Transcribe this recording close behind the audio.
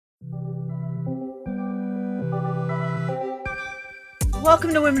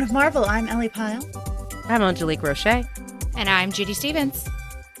Welcome to Women of Marvel. I'm Ellie Pyle. I'm Angelique Roche. And I'm Judy Stevens.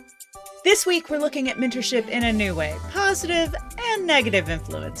 This week we're looking at mentorship in a new way, positive and negative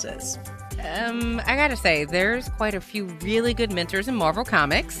influences. I gotta say, there's quite a few really good mentors in Marvel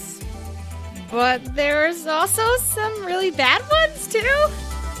Comics. But there's also some really bad ones, too.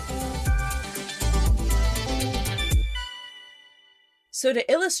 So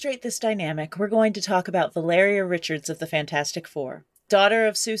to illustrate this dynamic, we're going to talk about Valeria Richards of the Fantastic Four, daughter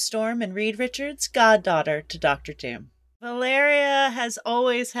of Sue Storm and Reed Richards, goddaughter to Dr. Doom. Valeria has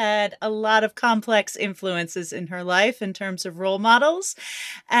always had a lot of complex influences in her life in terms of role models,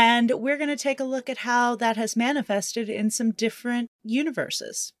 and we're going to take a look at how that has manifested in some different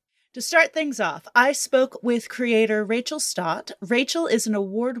universes. To start things off, I spoke with creator Rachel Stott. Rachel is an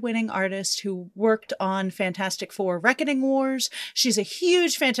award-winning artist who worked on Fantastic Four Reckoning Wars. She's a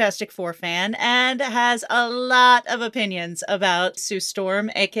huge Fantastic Four fan and has a lot of opinions about Sue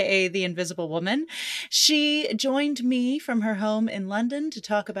Storm, aka the Invisible Woman. She joined me from her home in London to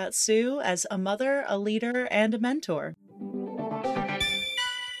talk about Sue as a mother, a leader, and a mentor.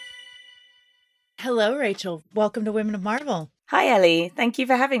 Hello, Rachel. Welcome to Women of Marvel. Hi, Ellie. Thank you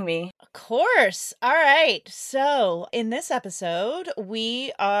for having me. Of course. All right. So in this episode,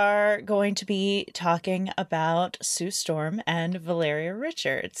 we are going to be talking about Sue Storm and Valeria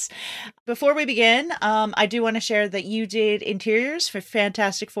Richards. Before we begin, I do want to share that you did interiors for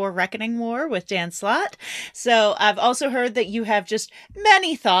Fantastic Four Reckoning War with Dan Slott. So I've also heard that you have just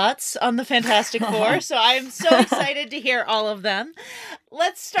many thoughts on the Fantastic Four. So I'm so excited to hear all of them.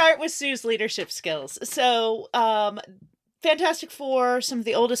 Let's start with Sue's leadership skills. So, Fantastic Four, some of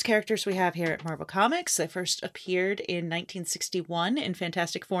the oldest characters we have here at Marvel Comics. They first appeared in 1961 in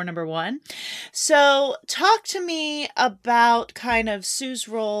Fantastic Four #1. So talk to me about kind of Sue's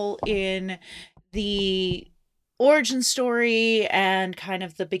role in the origin story and kind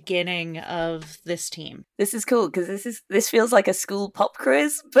of the beginning of this team. This is cool because this feels like a school pop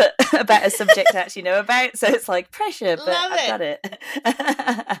quiz, but about a subject I actually know about. So it's like pressure, but I've got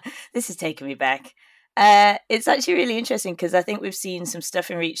it. This is taking me back. It's actually really interesting because I think we've seen some stuff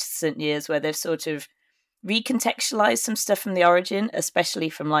in recent years where they've sort of recontextualized some stuff from the origin, especially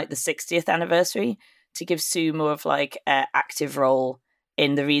from like the 60th anniversary, to give Sue more of like an active role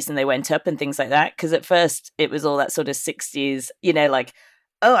in the reason they went up and things like that. Because at first it was all that sort of 60s, you know, like,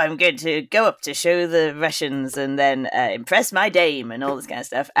 oh, I'm going to go up to show the Russians and then impress my dame and all this kind of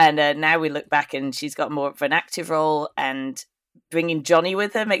stuff. And now we look back and she's got more of an active role, and bringing Johnny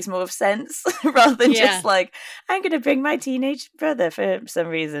with her makes more of sense rather than just like, I'm going to bring my teenage brother for some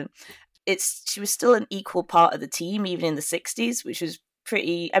reason. She was still an equal part of the team, even in the 60s, which was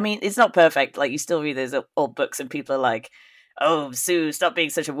pretty, I mean, it's not perfect. Like, you still read those old books and people are like, oh, Sue, stop being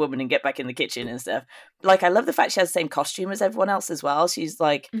such a woman and get back in the kitchen and stuff. Like, I love the fact she has the same costume as everyone else as well. She's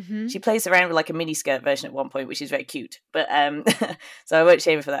like, she plays around with like a miniskirt version at one point, which is very cute. But, so I won't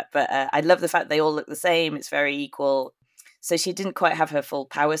shame her for that. But I love the fact they all look the same. It's very equal. So she didn't quite have her full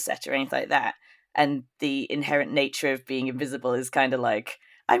power set or anything like that. And the inherent nature of being invisible is kind of like,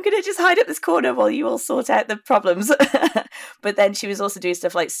 I'm going to just hide up this corner while you all sort out the problems. But then she was also doing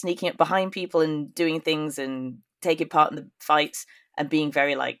stuff like sneaking up behind people and doing things and taking part in the fights and being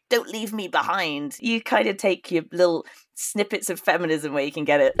very like, don't leave me behind. You kind of take your little snippets of feminism where you can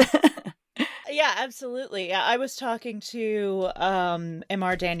get it. Yeah, absolutely. Yeah, I was talking to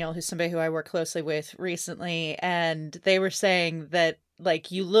MR Daniel, who's somebody who I work closely with recently, and they were saying that,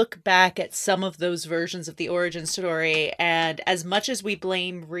 like, you look back at some of those versions of the origin story, and as much as we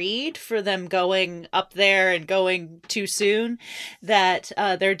blame Reed for them going up there and going too soon, that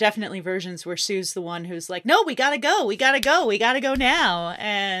there are definitely versions where Sue's the one who's like, no, we gotta go now.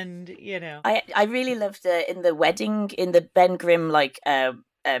 And, you know. I really loved in the wedding, in the Ben Grimm, like,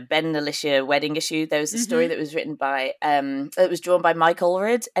 Ben and Alicia wedding issue, there was a story that was written by it was drawn by Mike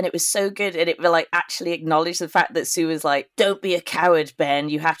Allred, and it was so good, and it will like actually acknowledge the fact that Sue was like, don't be a coward, Ben,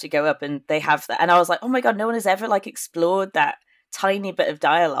 you have to go up, and they have that. And I was like, oh my god, no one has ever like explored that tiny bit of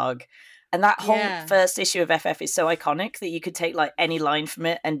dialogue. And that whole first issue of FF is so iconic that you could take like any line from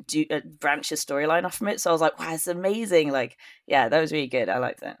it and do branch a storyline off from it. So I was like, wow, it's amazing. Like, yeah, that was really good. I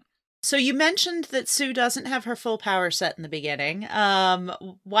like that. So you mentioned that Sue doesn't have her full power set in the beginning.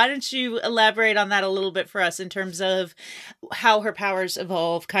 Why don't you elaborate on that a little bit for us in terms of how her powers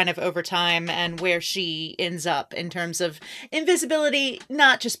evolve kind of over time and where she ends up in terms of invisibility,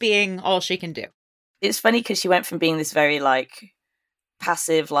 not just being all she can do? It's funny because she went from being this very like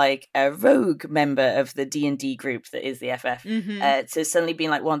passive, like a rogue member of the D&D group that is the FF, to suddenly being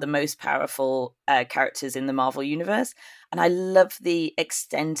like one of the most powerful characters in the Marvel universe. And I love the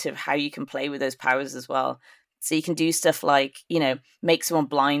extent of how you can play with those powers as well. So you can do stuff like, make someone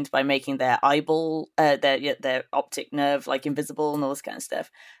blind by making their eyeball, their optic nerve like invisible and all this kind of stuff.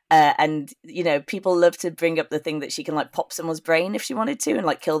 And people love to bring up the thing that she can like pop someone's brain if she wanted to and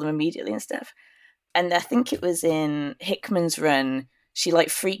like kill them immediately and stuff. And I think it was in Hickman's run, she like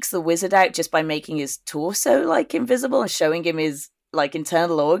freaks the wizard out just by making his torso like invisible and showing him his like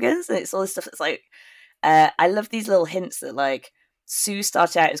internal organs. And it's all this stuff that's like, I love these little hints that like Sue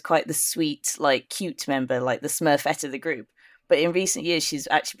started out as quite the sweet, like cute member, like the Smurfette of the group. But in recent years, she's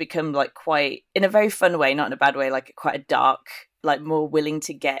actually become like quite, in a very fun way, not in a bad way, like quite a dark, like more willing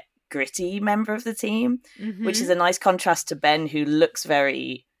to get gritty member of the team, which is a nice contrast to Ben, who looks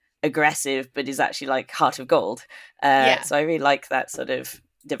very aggressive, but is actually like heart of gold. So I really like that sort of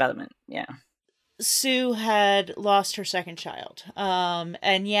development. Yeah. Sue had lost her second child.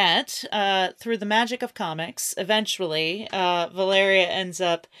 And yet, through the magic of comics, eventually, Valeria ends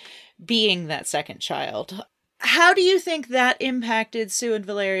up being that second child. How do you think that impacted Sue and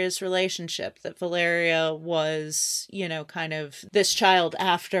Valeria's relationship? That Valeria was, kind of this child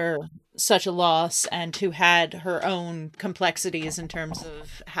after such a loss and who had her own complexities in terms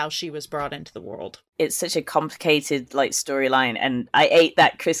of how she was brought into the world. It's such a complicated like storyline, and I ate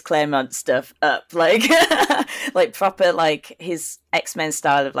that Chris Claremont stuff up like like proper like his X-Men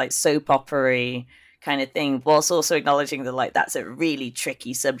style of like soap opera-y kind of thing, whilst also acknowledging that like that's a really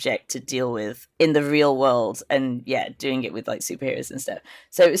tricky subject to deal with in the real world, and doing it with like superheroes and stuff.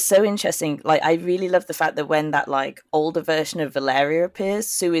 So it was so interesting. Like I really love the fact that when that like older version of Valeria appears,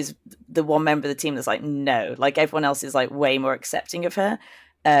 Sue is the one member of the team that's like no, like everyone else is like way more accepting of her,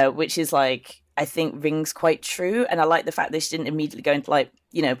 which is like I think rings quite true. And I like the fact that she didn't immediately go into like,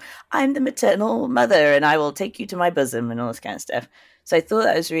 I'm the maternal mother and I will take you to my bosom and all this kind of stuff. So I thought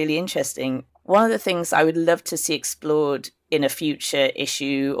that was really interesting. One of the things I would love to see explored in a future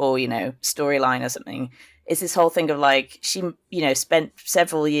issue or, storyline or something is this whole thing of like, she, spent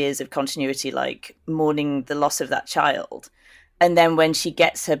several years of continuity, like mourning the loss of that child. And then when she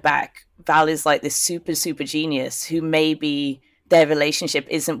gets her back, Val is like this super, super genius who maybe their relationship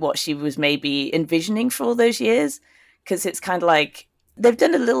isn't what she was maybe envisioning for all those years. Because it's kind of like, they've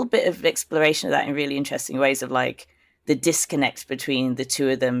done a little bit of exploration of that in really interesting ways of like, the disconnect between the two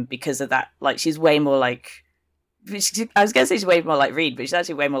of them because of that. Like she's way more like, I was going to say she's way more like Reed, but she's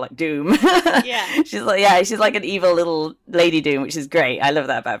actually way more like Doom. Yeah. She's like an evil little Lady Doom, which is great. I love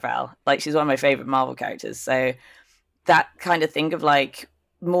that about Val. Like she's one of my favorite Marvel characters. So that kind of thing of like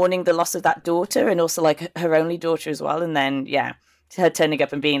mourning the loss of that daughter and also like her only daughter as well. And then, her turning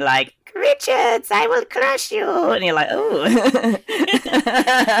up and being like, Richards, I will crush you. And you're like, oh.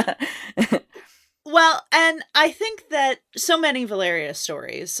 Well, and I think that so many Valeria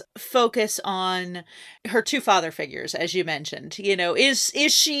stories focus on her two father figures, as you mentioned. Is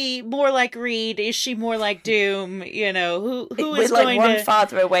she more like Reed? Is she more like Doom? Who We're is like going one to...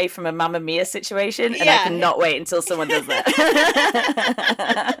 father away from a Mamma Mia situation, and I cannot wait until someone does that.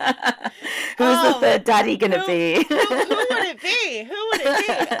 Who's the third daddy going to be? Who would it be? Who would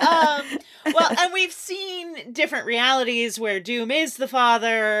it be? Well, and we've seen different realities where Doom is the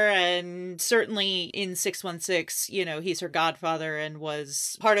father, and certainly in 616, he's her godfather and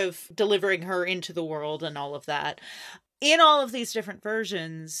was part of delivering her into the world and all of that. In all of these different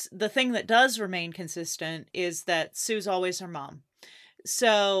versions, the thing that does remain consistent is that Sue's always her mom.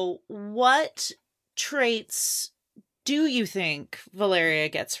 So what traits do you think Valeria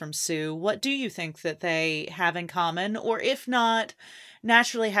gets from Sue? What do you think that they have in common? Or if not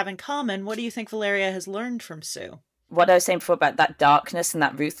naturally have in common, what do you think Valeria has learned from Sue? What I was saying before about that darkness and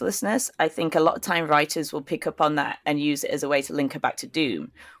that ruthlessness, I think a lot of time writers will pick up on that and use it as a way to link her back to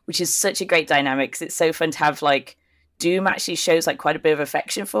Doom, which is such a great dynamic because it's so fun to have like Doom actually shows like quite a bit of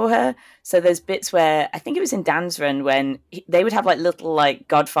affection for her. So there's bits where I think it was in Dan's run when they would have like little like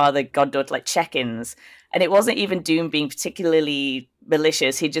godfather, goddaughter like check-ins. And it wasn't even Doom being particularly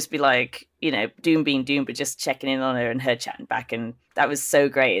malicious. He'd just be like, Doom being Doom, but just checking in on her and her chatting back. And that was so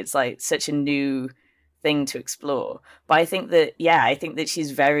great. It's like such a new thing to explore. But I think that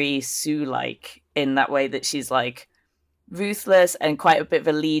she's very Sue-like in that way that she's like ruthless and quite a bit of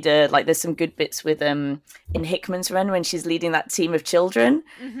a leader. Like there's some good bits with in Hickman's run when she's leading that team of children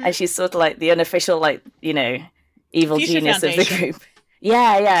and she's sort of like the unofficial like, evil Future genius Foundation. of the group.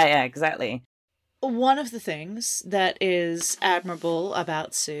 Yeah, exactly. One of the things that is admirable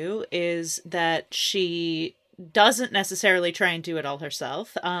about Sue is that she doesn't necessarily try and do it all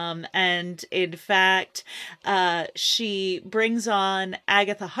herself. And in fact, she brings on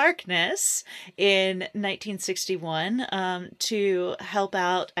Agatha Harkness in 1961 to help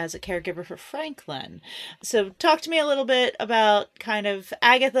out as a caregiver for Franklin. So talk to me a little bit about kind of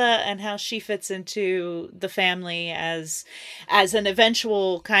Agatha and how she fits into the family as an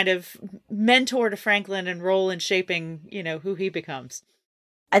eventual kind of mentor to Franklin and role in shaping, who he becomes.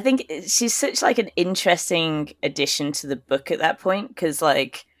 I think she's such like an interesting addition to the book at that point, because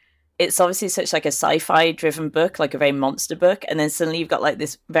like it's obviously such like a sci-fi driven book, like a very monster book, and then suddenly you've got like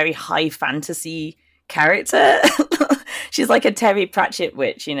this very high fantasy character. She's like a Terry Pratchett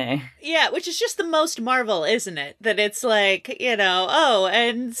witch, Yeah, which is just the most Marvel, isn't it? That it's like,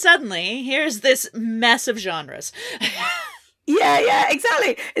 and suddenly here's this mess of genres. Yeah,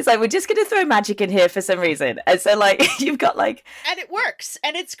 exactly. It's like, we're just going to throw magic in here for some reason. And so, like, you've got, like... And it works,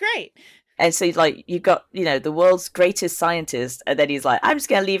 and it's great. And so, like, you've got, the world's greatest scientist, and then he's like, I'm just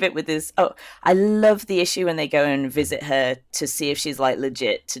going to leave it with this... Oh, I love the issue when they go and visit her to see if she's, like,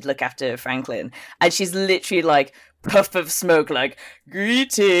 legit to look after Franklin. And she's literally, like, puff of smoke, like,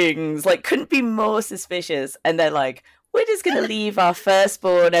 greetings! Like, couldn't be more suspicious. And they're like, we're just going to leave our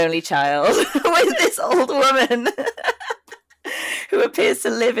firstborn only child with this old woman... who appears to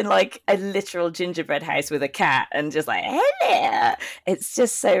live in like a literal gingerbread house with a cat and just like, hello. It's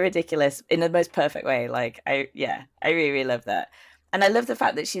just so ridiculous in the most perfect way. Like, I really, really love that. And I love the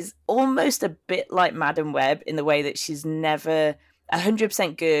fact that she's almost a bit like Madam Web in the way that she's never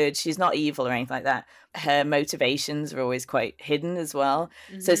 100% good. She's not evil or anything like that. Her motivations are always quite hidden as well.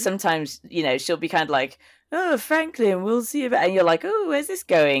 Mm-hmm. So sometimes, she'll be kind of like, oh, Franklin, we'll see about, and you're like, oh, where's this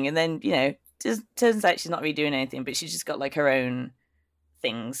going? And then, just turns out she's not really doing anything, but she's just got like her own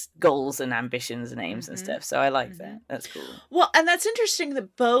things, goals and ambitions and aims and stuff. So I like that. That's cool. Well, and that's interesting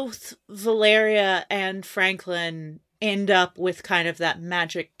that both Valeria and Franklin end up with kind of that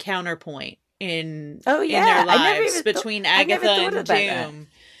magic counterpoint in their lives between Agatha and Doom.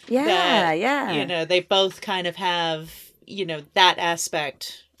 Yeah. They both kind of have, that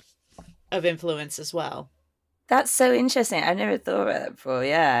aspect of influence as well. That's so interesting. I've never thought about that before.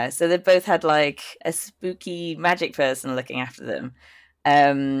 Yeah. So they both had like a spooky magic person looking after them.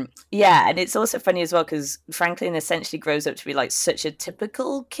 And it's also funny as well because Franklin essentially grows up to be like such a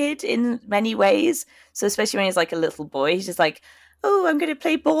typical kid in many ways. So especially when he's like a little boy, he's just like, oh, I'm going to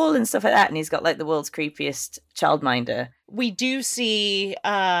play ball and stuff like that. And he's got like the world's creepiest childminder. We do see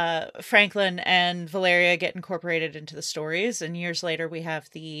Franklin and Valeria get incorporated into the stories. And years later, we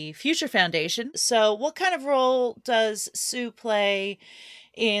have the Future Foundation. So what kind of role does Sue play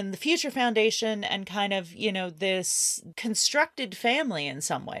in the Future Foundation and kind of, this constructed family in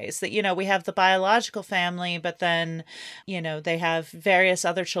some ways that, we have the biological family, but then, they have various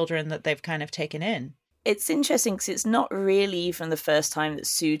other children that they've kind of taken in. It's interesting because it's not really even the first time that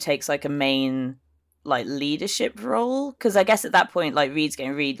Sue takes like a main like leadership role. Because I guess at that point, like Reed's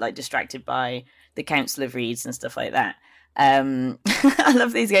getting like distracted by the Council of Reeds and stuff like that. I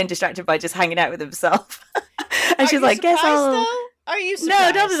love that he's getting distracted by just hanging out with himself. And she's like, guess I'll... Are you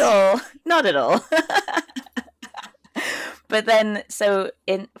surprised? No, not at all. Not at all. But then, so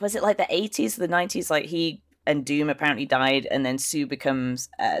was it like the 80s, the 90s, like he and Doom apparently died and then Sue becomes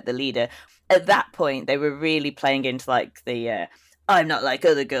the leader. At that point, they were really playing into like the I'm not like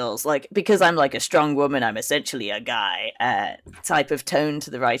other girls, like because I'm like a strong woman, I'm essentially a guy type of tone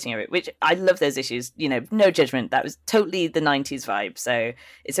to the writing of it, which I love those issues, no judgment. That was totally the 90s vibe. So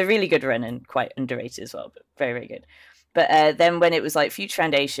it's a really good run and quite underrated as well, but very, very good. But then when it was like Future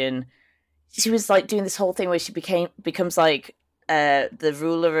Foundation, she was like doing this whole thing where she becomes like the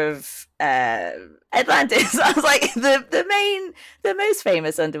ruler of Atlantis. I was like the most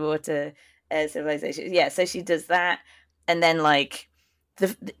famous underwater civilization. Yeah, so she does that, and then like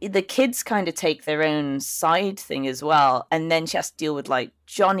the kids kind of take their own side thing as well, and then she has to deal with like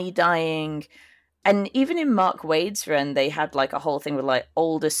Johnny dying. And even in Mark Waid's run, they had like a whole thing with like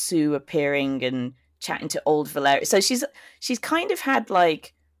older Sue appearing and chatting to old Valeria. So she's kind of had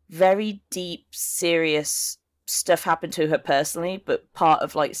like very deep, serious stuff happen to her personally, but part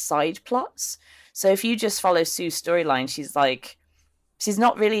of like side plots. So if you just follow Sue's storyline, she's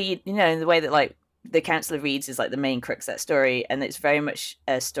not really, in the way that like the Council of Reeds is like the main crux of that story, and it's very much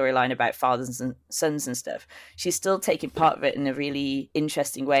a storyline about fathers and sons and stuff. She's still taking part of it in a really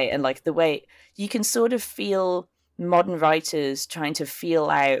interesting way, and like the way you can sort of feel modern writers trying to feel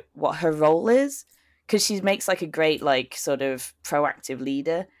out what her role is, because she makes like a great like sort of proactive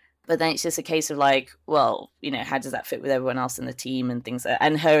leader, but then it's just a case of like, well, how does that fit with everyone else in the team and things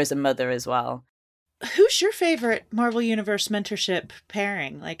and her as a mother as well. Who's your favorite Marvel Universe mentorship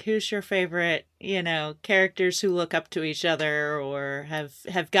pairing? Like, who's your favorite, characters who look up to each other or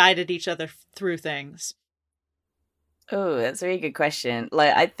have guided each other through things? Oh, that's a really good question.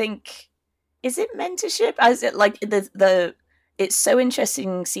 Like, I think, is it mentorship? Is it like the it's so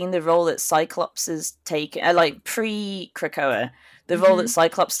interesting seeing the role that Cyclops has taken, like pre-Krakoa, the role that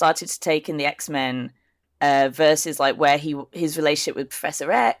Cyclops started to take in the X-Men versus like where his relationship with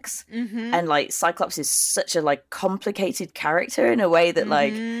Professor X. And like Cyclops is such a like complicated character in a way that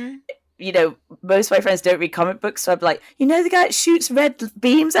like, most of my friends don't read comic books, so I'd be like, the guy that shoots red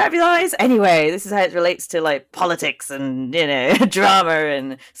beams out of his eyes? Anyway, this is how it relates to like politics and, drama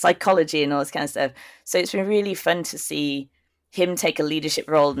and psychology and all this kind of stuff. So it's been really fun to see him take a leadership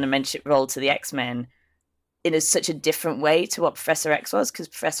role and a mentorship role to the X-Men in such a different way to what Professor X was, because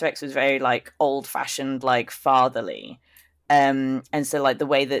Professor X was very like old-fashioned, like fatherly. And so like the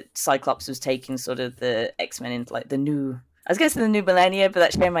way that Cyclops was taking sort of the X-Men into like the new millennia, but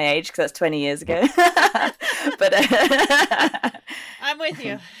that's showing my age because that's 20 years ago. But I'm with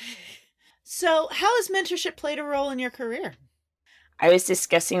you. So how has mentorship played a role in your career? I was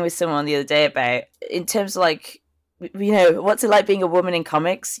discussing with someone the other day about, in terms of like, what's it like being a woman in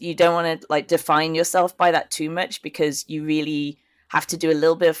comics? You don't want to like define yourself by that too much, because you really have to do a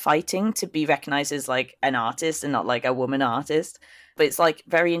little bit of fighting to be recognized as like an artist and not like a woman artist. But it's like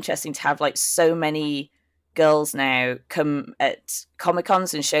very interesting to have like so many girls now come at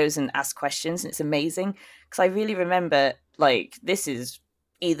Comic-Cons and shows and ask questions, and it's amazing, because I really remember, like, this is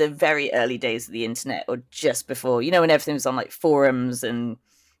either very early days of the internet or just before, when everything was on like forums and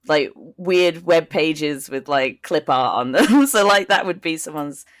like weird web pages with like clip art on them. So like that would be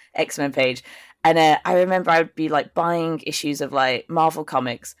someone's X-Men page. And I remember I would be like buying issues of like Marvel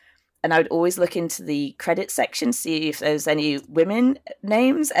comics, and I would always look into the credit section, see if there was any women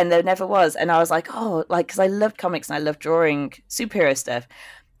names, and there never was. And I was like, oh, like, because I loved comics and I loved drawing superhero stuff.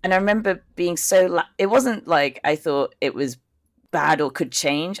 And I remember being so, it wasn't like I thought it was bad or could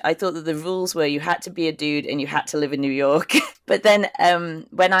change. I thought that the rules were you had to be a dude and you had to live in New York. But then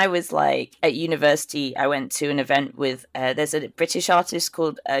when I was like at university, I went to an event with, there's a British artist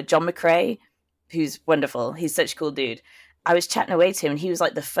called John McCrae, who's wonderful. He's such a cool dude. I was chatting away to him, and he was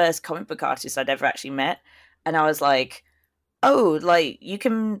like the first comic book artist I'd ever actually met. And I was like, oh, like, you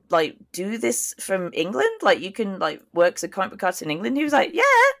can like do this from England? Like, you can like work as a comic book artist in England? He was like, yeah,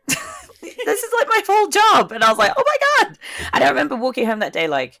 this is like my whole job. And I was like, oh my God. And I remember walking home that day,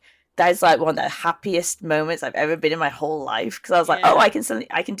 like, that is like one of the happiest moments I've ever been in my whole life. Because I was like, oh, I can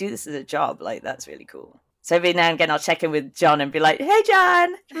do this as a job. Like, that's really cool. So every now and again, I'll check in with John and be like, hey,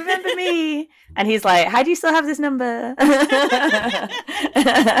 John, remember me? And he's like, how do you still have this number?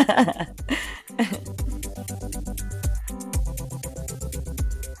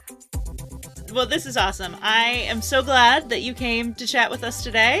 Well, this is awesome. I am so glad that you came to chat with us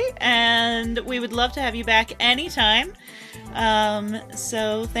today, and we would love to have you back anytime.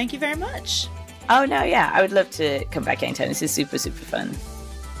 So thank you very much. Oh, no, yeah. I would love to come back anytime. This is super, super fun.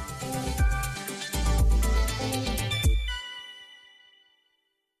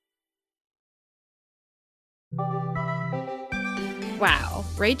 Wow,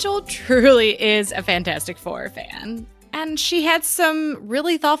 Rachel truly is a Fantastic Four fan. And she had some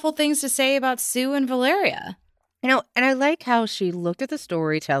really thoughtful things to say about Sue and Valeria. And I like how she looked at the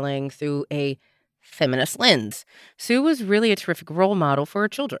storytelling through a feminist lens. Sue was really a terrific role model for her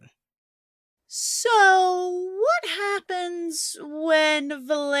children. So, what happens when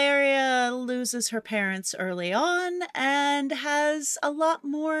Valeria loses her parents early on and has a lot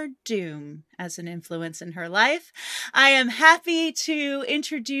more doom as an influence in her life? I am happy to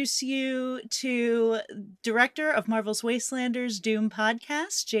introduce you to director of Marvel's Wastelanders Doom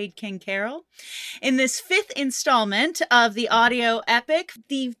podcast, Jade King Carroll. In this 5th installment of the audio epic,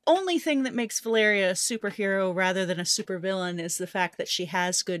 the only thing that makes Valeria a superhero rather than a supervillain is the fact that she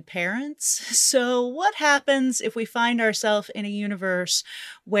has good parents. So what happens if we find ourselves in a universe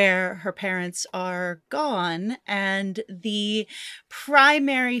where her parents are gone and the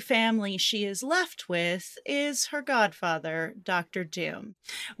primary family she is left with is her godfather, Dr. Doom?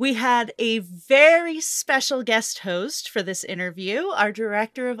 We had a very special guest host for this interview, our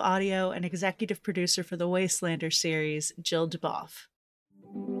director of audio and executive producer for the Wastelander series, Jill DuBoff.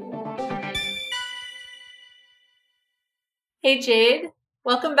 Hey Jade,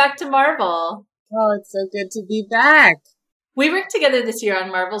 welcome back to Marvel. Oh, it's so good to be back. We worked together this year on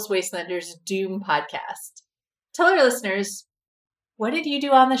Marvel's Wastelanders Doom podcast. Tell our listeners, what did you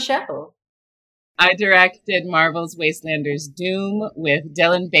do on the show? I directed Marvel's Wastelanders Doom with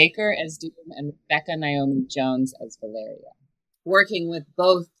Dylan Baker as Doom and Rebecca Naomi Jones as Valeria. working with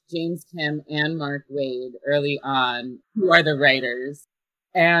both James Kim and Mark Waid early on, who are the writers.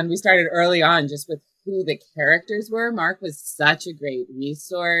 And we started early on just with who the characters were. Mark was such a great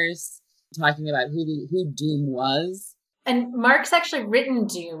resource, talking about who Doom was. And Mark's actually written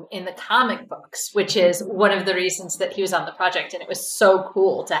Doom in the comic books, which is one of the reasons that he was on the project. And it was so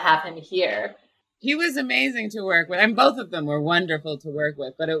cool to have him here. He was amazing to work with, and both of them were wonderful to work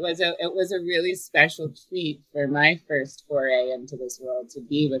with. But it was a really special treat for my first foray into this world to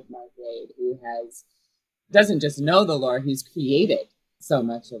be with Mark Waid, who doesn't just know the lore, he's created so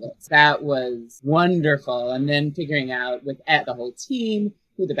much of it. So that was wonderful. And then figuring out with the whole team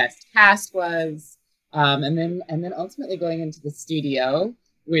who the best cast was, and then ultimately going into the studio,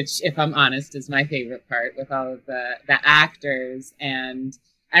 which, if I'm honest, is my favorite part, with all of the actors and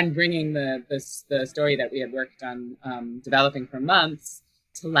bringing the story that we had worked on developing for months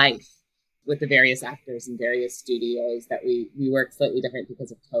to life with the various actors and various studios that we worked slightly different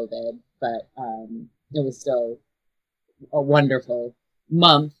because of COVID, but it was still a wonderful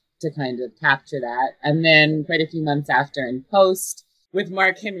month to kind of capture that. And then quite a few months after in post with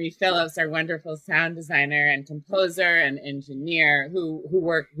Mark Henry Phillips, our wonderful sound designer and composer and engineer who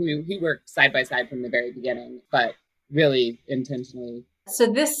worked side by side from the very beginning, but really intentionally.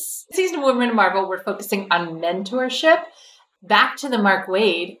 So this season of Women in Marvel, we're focusing on mentorship. Back to the Mark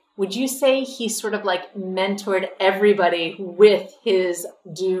Waid, would you say he sort of like mentored everybody with his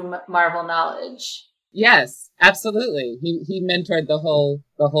Doom Marvel knowledge? Yes, absolutely. He mentored the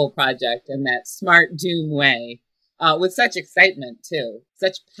whole project in that smart Doom way, with such excitement too,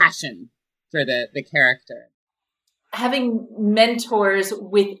 such passion for the character. Having mentors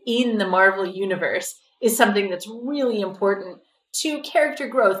within the Marvel universe is something that's really important to character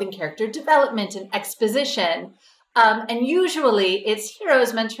growth and character development and exposition. And usually it's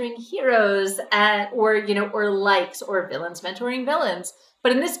heroes mentoring heroes or likes, or villains mentoring villains.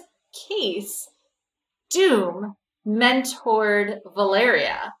 But in this case, Doom mentored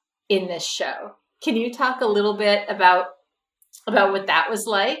Valeria in this show. Can you talk a little bit about what that was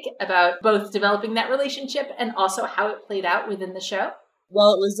like, about both developing that relationship and also how it played out within the show?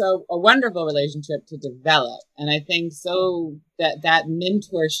 Well, it was a wonderful relationship to develop. And I think so that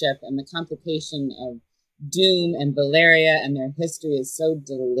mentorship and the complication of Doom and Valeria and their history is so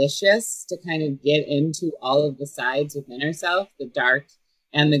delicious to kind of get into all of the sides within herself, the dark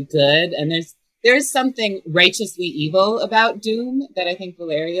and the good. And there's something righteously evil about Doom that I think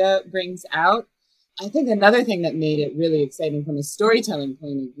Valeria brings out. I think another thing that made it really exciting from a storytelling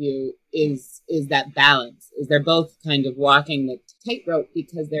point of view is that balance, is they're both kind of walking the tightrope,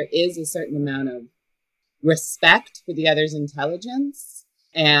 because there is a certain amount of respect for the other's intelligence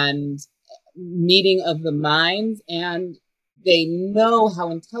and meeting of the minds, and they know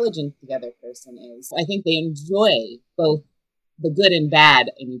how intelligent the other person is. I think they enjoy both the good and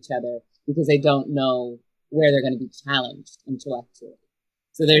bad in each other because they don't know where they're going to be challenged intellectually.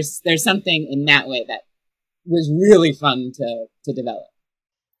 So there's something in that way that was really fun to develop.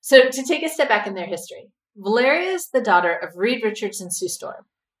 So to take a step back in their history, Valeria is the daughter of Reed Richards and Sue Storm.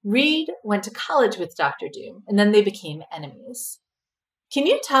 Reed went to college with Dr. Doom, and then they became enemies. Can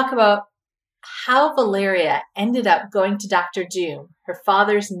you talk about how Valeria ended up going to Dr. Doom, her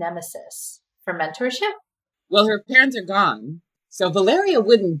father's nemesis, for mentorship? Well, her parents are gone, so Valeria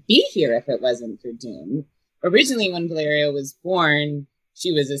wouldn't be here if it wasn't for Doom. Originally, when Valeria was born,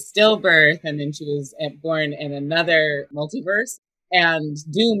 she was a stillbirth, and then she was born in another multiverse. And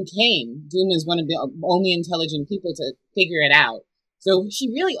Doom came. Doom is one of the only intelligent people to figure it out. So she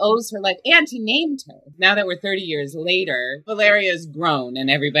really owes her life, and he named her. Now that we're 30 years later, Valeria's grown, and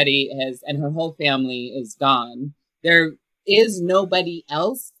and her whole family is gone. There is nobody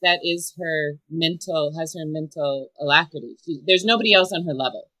else that has her mental alacrity. There's nobody else on her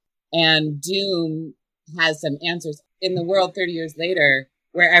level. And Doom has some answers. In the world 30 years later,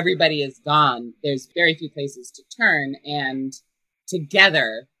 where everybody is gone, there's very few places to turn, and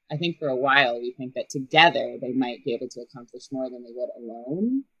together, I think for a while, we think that together they might be able to accomplish more than they would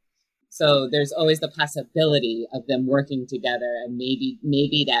alone. So there's always the possibility of them working together, and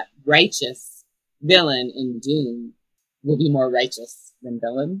maybe that righteous villain in Doom will be more righteous than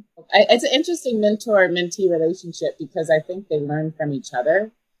villain. It's an interesting mentor-mentee relationship because I think they learn from each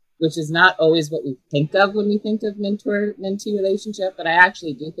other, which is not always what we think of when we think of mentor-mentee relationship, but I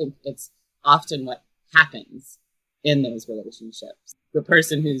actually do think it's often what happens in those relationships. The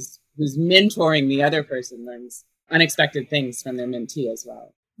person who's mentoring the other person learns unexpected things from their mentee as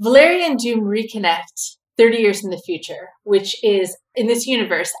well. Valeria and Doom reconnect 30 years in the future, which is, in this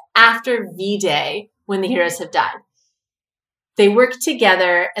universe, after V-Day, when the heroes have died. They work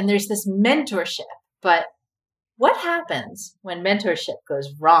together, and there's this mentorship, but What happens when mentorship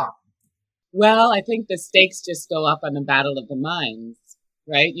goes wrong? Well, I think the stakes just go up on the battle of the minds,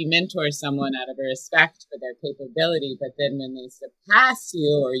 right? You mentor someone out of a respect for their capability, but then when they surpass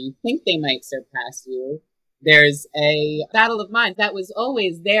you, or you think they might surpass you, there's a battle of minds that was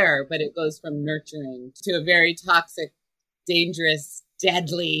always there, but it goes from nurturing to a very toxic, dangerous,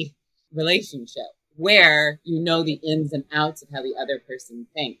 deadly relationship where you know the ins and outs of how the other person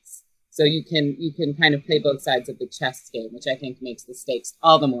thinks. So you can kind of play both sides of the chess game, which I think makes the stakes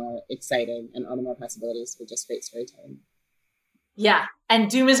all the more exciting and all the more possibilities for just great storytelling. Yeah, and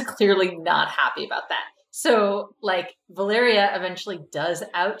Doom is clearly not happy about that. So, like, Valeria eventually does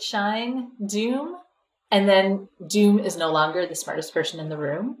outshine Doom, and then Doom is no longer the smartest person in the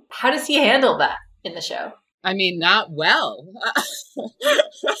room. How does he handle that in the show? I mean, not well.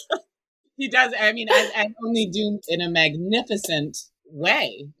 He does. I mean, and only Doom in a magnificent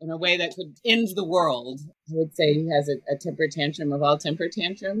way, in a way that could end the world. I would say he has a temper tantrum of all temper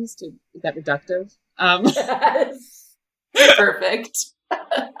tantrums. Is that reductive? Yes. Perfect.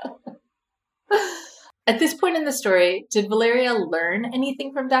 At this point in the story, did Valeria learn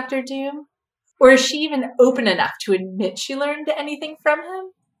anything from Dr. Doom? Or is she even open enough to admit she learned anything from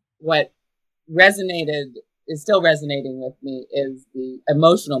him? What is still resonating with me is the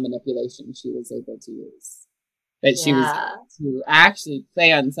emotional manipulation she was able to use. That she was able to actually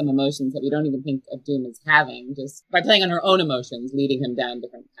play on some emotions that we don't even think of Doom as having, just by playing on her own emotions, leading him down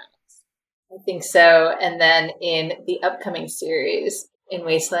different paths. I think so. And then in the upcoming series, in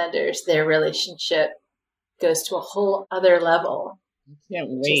Wastelanders, their relationship goes to a whole other level. I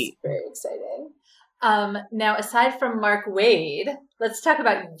can't wait. Very exciting. Now, aside from Mark Waid, let's talk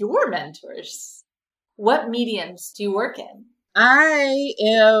about your mentors. What mediums do you work in? I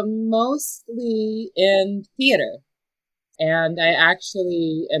am mostly in theater, and I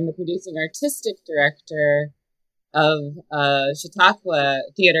actually am the producing artistic director of Chautauqua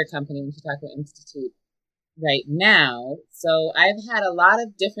Theater Company and Chautauqua Institute right now. So I've had a lot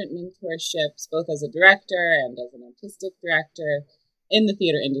of different mentorships, both as a director and as an artistic director in the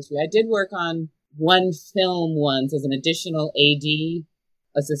theater industry. I did work on one film once as an additional AD,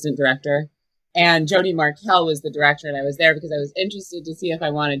 assistant director. And Jody Markell was the director, and I was there because I was interested to see if I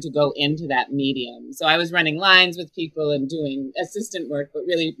wanted to go into that medium. So I was running lines with people and doing assistant work, but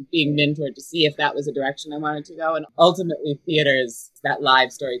really being mentored to see if that was a direction I wanted to go. And ultimately, theater is that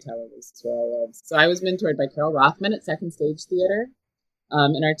live storytelling is where I live. So I was mentored by Carol Rothman at Second Stage Theater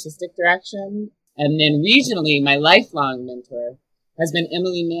in artistic direction. And then regionally, my lifelong mentor has been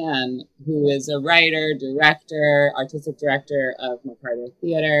Emily Mann, who is a writer, director, artistic director of McCarter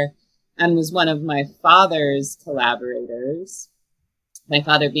Theater, and was one of my father's collaborators, my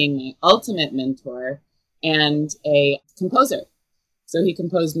father being my ultimate mentor and a composer. So he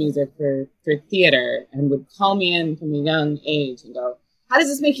composed music for theater and would call me in from a young age and go, how does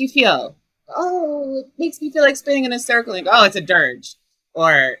this make you feel? Oh, it makes me feel like spinning in a circle. And go, oh, it's a dirge.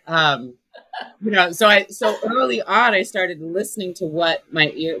 Or, so early on, I started listening to what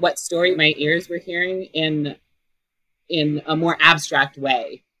story my ears were hearing in a more abstract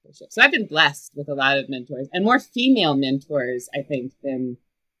way. So I've been blessed with a lot of mentors, and more female mentors, I think, than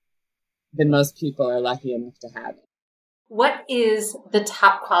most people are lucky enough to have. What is the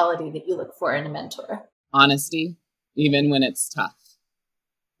top quality that you look for in a mentor? Honesty, even when it's tough.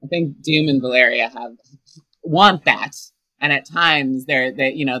 I think Doom and Valeria want that, and at times they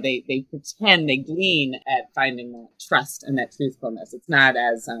pretend, they glean at finding that trust and that truthfulness. It's not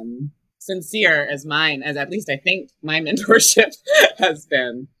as sincere as mine, as at least I think my mentorship has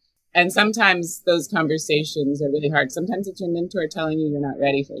been. And sometimes those conversations are really hard. Sometimes it's your mentor telling you you're not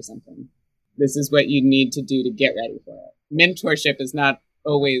ready for something. This is what you need to do to get ready for it. Mentorship is not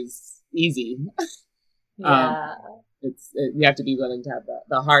always easy. Yeah. You have to be willing to have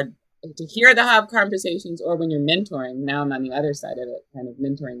to hear the hard conversations, or when you're mentoring, now I'm on the other side of it, kind of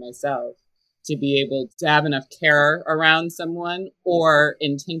mentoring myself, to be able to have enough care around someone, or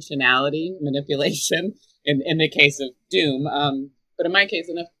intentionality, manipulation, in the case of Doom. But in my case,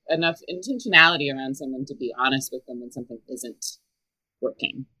 enough intentionality around someone to be honest with them when something isn't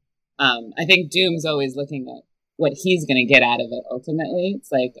working. I think Doom's always looking at what he's going to get out of it ultimately.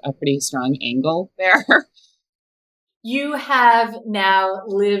 It's like a pretty strong angle there. You have now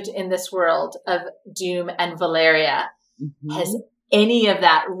lived in this world of Doom and Valeria. Mm-hmm. Has any of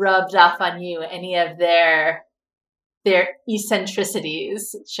that rubbed off on you? Any of their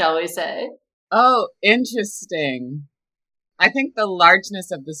eccentricities, shall we say? Oh, interesting. I think the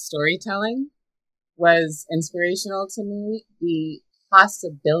largeness of the storytelling was inspirational to me. The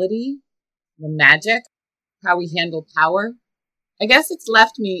possibility, the magic, how we handle power. I guess it's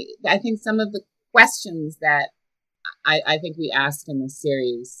left me, I think some of the questions that I think we asked in this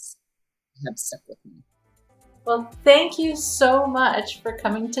series have stuck with me. Well, thank you so much for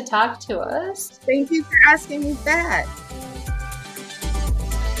coming to talk to us. Thank you for asking me back.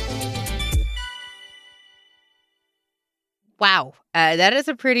 Wow. That is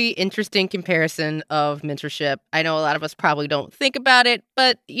a pretty interesting comparison of mentorship. I know a lot of us probably don't think about it,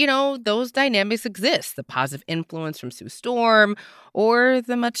 but, those dynamics exist. The positive influence from Sue Storm or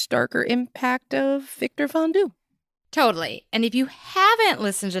the much darker impact of Victor Von Doom. Totally. And if you haven't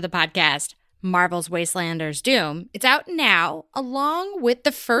listened to the podcast, Marvel's Wastelanders Doom, it's out now, along with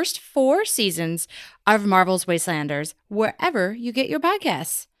the first 4 seasons of Marvel's Wastelanders, wherever you get your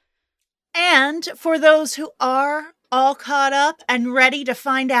podcasts. And for those who are all caught up and ready to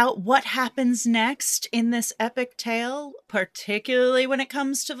find out what happens next in this epic tale, particularly when it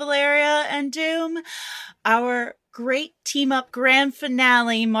comes to Valeria and Doom, our great team-up grand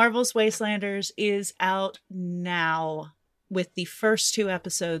finale, Marvel's Wastelanders, is out now with the first 2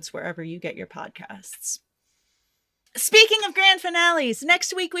 episodes wherever you get your podcasts. Speaking of grand finales,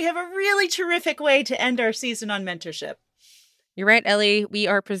 next week we have a really terrific way to end our season on mentorship. You're right, Ellie. We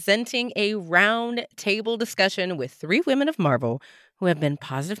are presenting a round table discussion with 3 women of Marvel who have been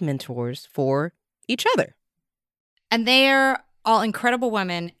positive mentors for each other. And they're all incredible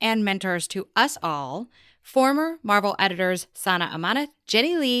women and mentors to us all. Former Marvel editors Sana Amanat,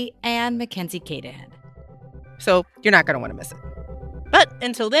 Jenny Lee, and Mackenzie Cadehead. So you're not going to want to miss it. But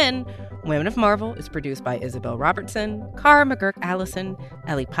until then, Women of Marvel is produced by Isabel Robertson, Cara McGurk-Allison,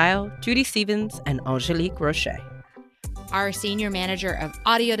 Ellie Pyle, Judy Stevens, and Angelique Roche. Our Senior Manager of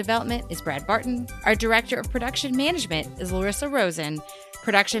Audio Development is Brad Barton. Our Director of Production Management is Larissa Rosen.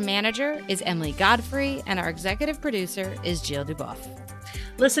 Production Manager is Emily Godfrey. And our Executive Producer is Jill Duboff.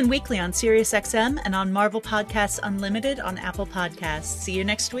 Listen weekly on SiriusXM and on Marvel Podcasts Unlimited on Apple Podcasts. See you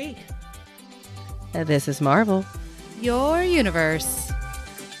next week. This is Marvel. Your universe.